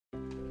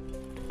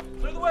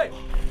Clear the way!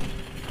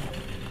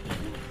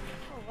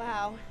 Oh,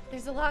 wow.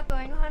 There's a lot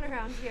going on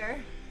around here.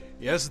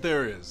 Yes,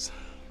 there is.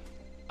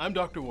 I'm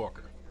Dr.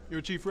 Walker, your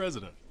chief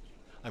resident.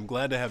 I'm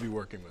glad to have you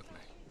working with me.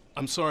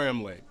 I'm sorry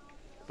I'm late,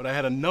 but I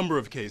had a number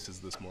of cases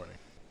this morning.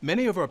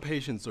 Many of our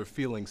patients are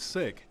feeling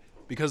sick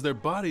because their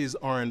bodies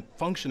aren't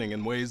functioning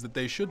in ways that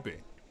they should be.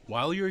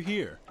 While you're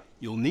here,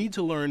 you'll need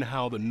to learn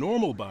how the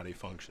normal body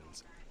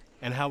functions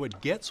and how it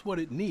gets what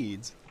it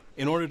needs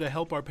in order to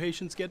help our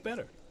patients get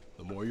better.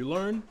 The more you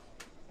learn,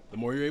 the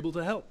more you're able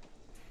to help.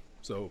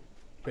 So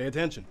pay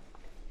attention.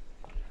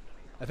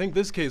 I think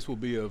this case will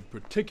be of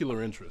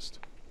particular interest.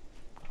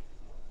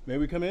 May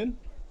we come in?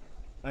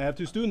 I have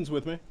 2 students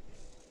with me.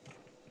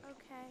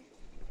 Okay.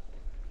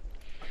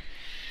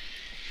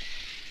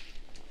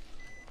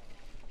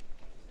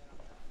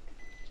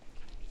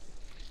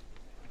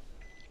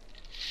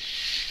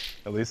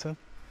 Elisa,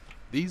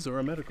 these are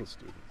our medical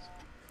students.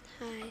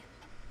 Hi.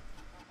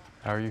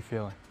 How are you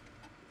feeling?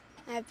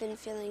 I've been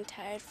feeling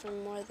tired for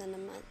more than a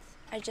month.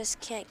 I just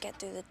can't get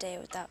through the day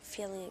without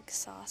feeling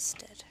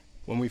exhausted.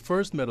 When we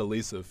first met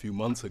Elisa a few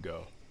months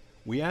ago,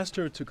 we asked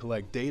her to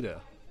collect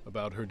data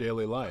about her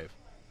daily life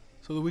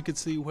so that we could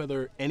see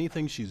whether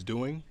anything she's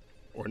doing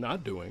or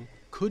not doing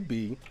could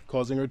be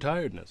causing her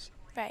tiredness.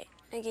 Right.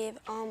 I gave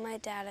all my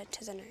data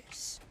to the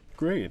nurse.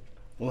 Great.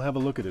 We'll have a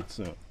look at it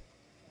soon.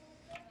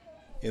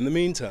 In the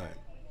meantime,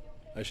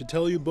 I should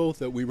tell you both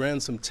that we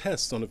ran some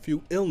tests on a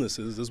few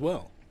illnesses as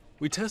well.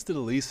 We tested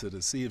Elisa to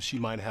see if she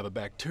might have a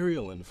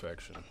bacterial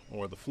infection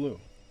or the flu.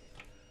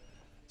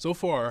 So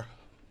far,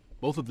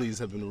 both of these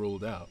have been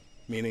ruled out,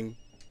 meaning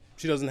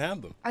she doesn't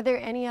have them. Are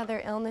there any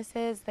other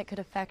illnesses that could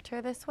affect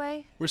her this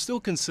way? We're still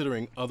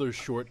considering other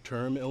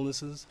short-term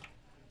illnesses,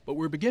 but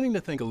we're beginning to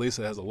think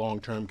Elisa has a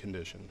long-term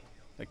condition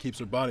that keeps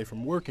her body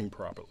from working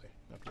properly.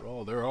 After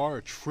all, there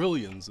are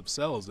trillions of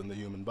cells in the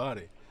human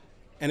body,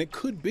 and it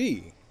could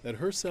be that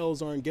her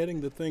cells aren't getting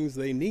the things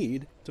they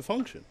need to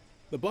function.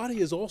 The body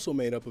is also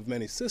made up of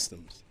many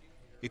systems.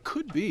 It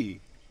could be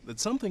that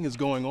something is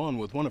going on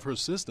with one of her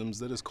systems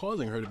that is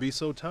causing her to be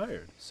so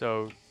tired.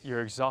 So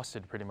you're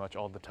exhausted pretty much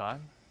all the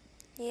time?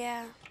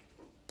 Yeah.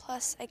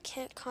 Plus, I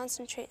can't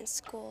concentrate in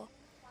school,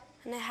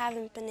 and I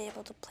haven't been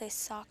able to play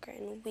soccer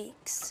in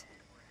weeks.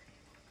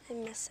 I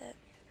miss it.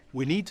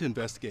 We need to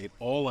investigate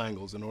all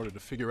angles in order to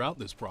figure out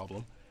this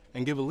problem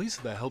and give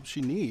Elisa the help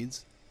she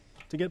needs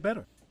to get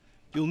better.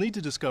 You'll need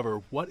to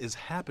discover what is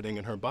happening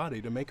in her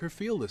body to make her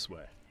feel this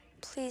way.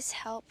 Please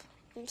help.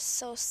 I'm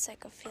so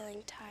sick of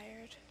feeling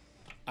tired.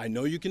 I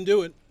know you can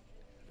do it,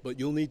 but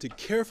you'll need to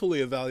carefully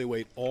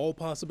evaluate all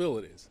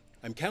possibilities.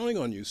 I'm counting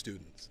on you,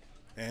 students,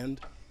 and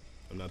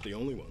I'm not the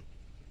only one.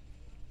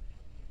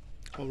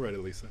 All right,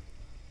 Elisa.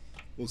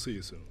 We'll see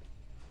you soon.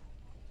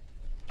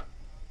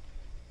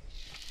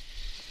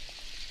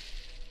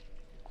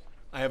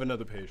 I have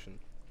another patient,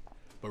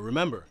 but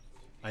remember,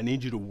 I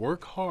need you to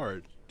work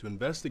hard to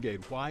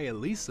investigate why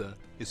Elisa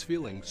is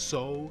feeling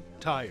so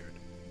tired.